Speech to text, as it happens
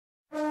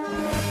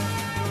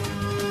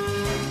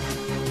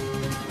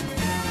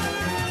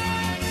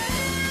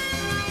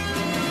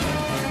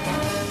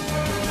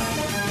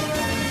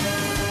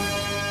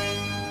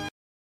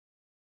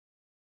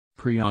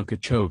Priyanka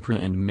Chopra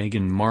and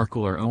Meghan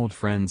Markle are old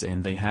friends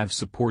and they have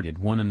supported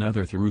one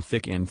another through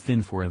thick and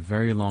thin for a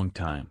very long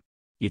time.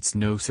 It's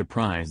no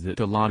surprise that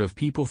a lot of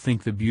people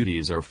think the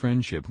beauties are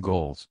friendship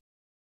goals.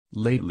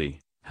 Lately,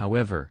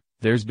 however,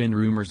 there's been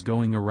rumors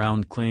going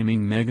around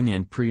claiming Meghan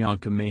and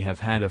Priyanka may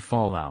have had a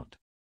fallout.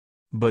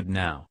 But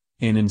now,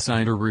 an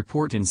insider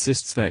report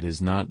insists that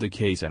is not the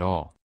case at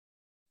all.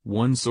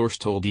 One source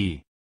told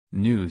E!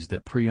 News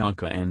that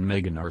Priyanka and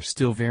Meghan are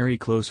still very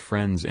close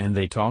friends and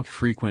they talk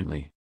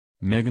frequently.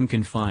 Meghan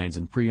confides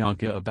in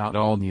Priyanka about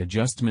all the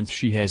adjustments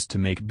she has to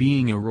make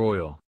being a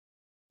royal.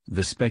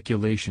 The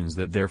speculations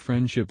that their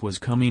friendship was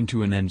coming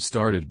to an end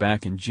started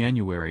back in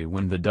January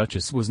when the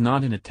Duchess was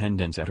not in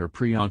attendance at her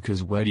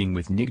Priyanka's wedding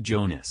with Nick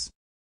Jonas.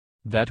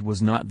 That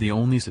was not the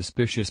only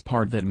suspicious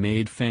part that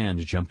made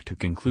fans jump to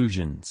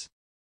conclusions.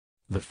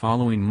 The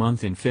following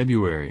month in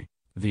February,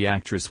 the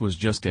actress was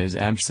just as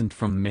absent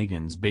from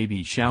Meghan's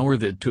baby shower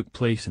that took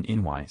place in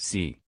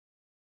NYC.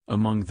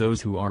 Among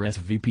those who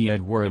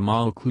RSVP'd were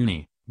Amal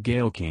Clooney,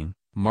 Gayle King,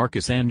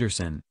 Marcus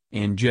Anderson,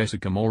 and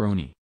Jessica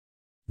Mulroney.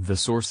 The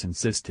source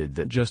insisted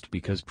that just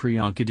because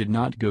Priyanka did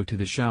not go to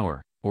the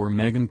shower, or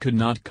Meghan could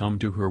not come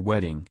to her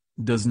wedding,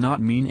 does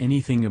not mean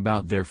anything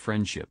about their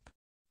friendship.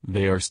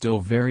 They are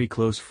still very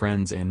close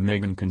friends and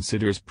Meghan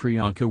considers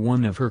Priyanka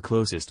one of her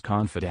closest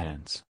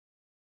confidants.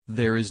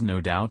 There is no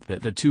doubt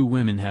that the two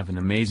women have an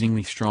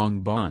amazingly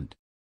strong bond.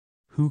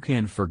 Who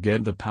can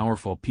forget the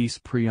powerful piece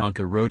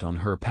Priyanka wrote on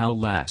her pal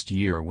last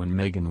year when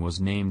Meghan was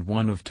named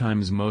one of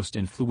Time's most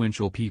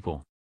influential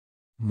people?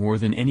 More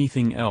than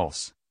anything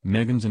else,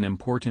 Meghan's an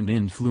important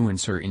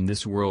influencer in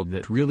this world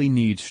that really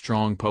needs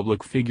strong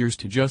public figures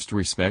to just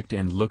respect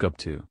and look up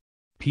to.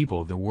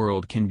 People the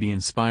world can be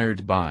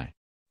inspired by.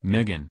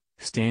 Meghan,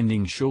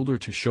 standing shoulder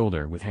to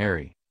shoulder with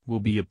Harry, will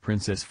be a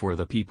princess for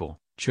the people,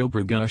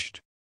 Chopra gushed.